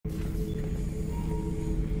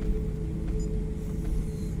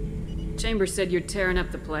Chambers said you're tearing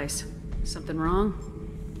up the place. Something wrong?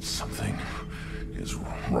 Something is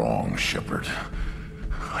wrong, Shepard.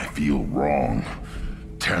 I feel wrong.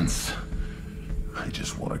 Tense. I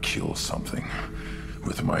just want to kill something.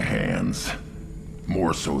 With my hands.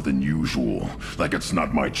 More so than usual. Like it's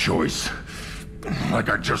not my choice. Like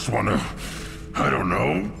I just want to... I don't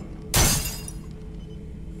know.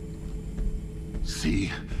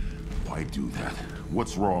 See? Why do that?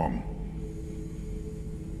 What's wrong?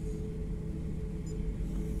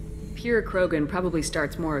 Pure Krogan probably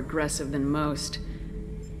starts more aggressive than most.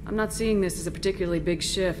 I'm not seeing this as a particularly big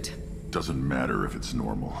shift. Doesn't matter if it's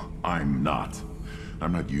normal. I'm not.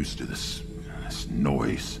 I'm not used to this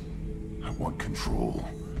noise. I want control.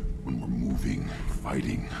 When we're moving,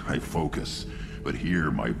 fighting, I focus. But here,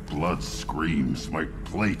 my blood screams, my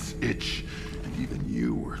plates itch, and even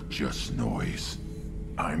you are just noise.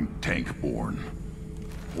 I'm tank-born.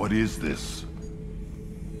 What is this?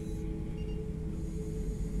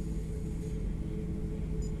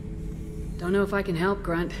 Don't know if I can help,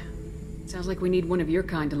 Grunt. Sounds like we need one of your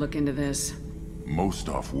kind to look into this. Most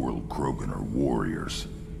off-world Krogan are warriors.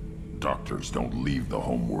 Doctors don't leave the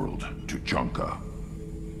homeworld to Junka.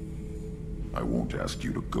 I won't ask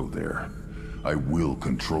you to go there. I will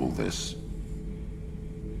control this.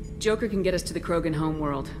 Joker can get us to the Krogan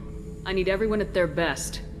homeworld. I need everyone at their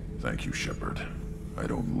best. Thank you, Shepard. I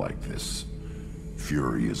don't like this.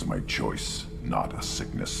 Fury is my choice, not a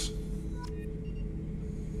sickness.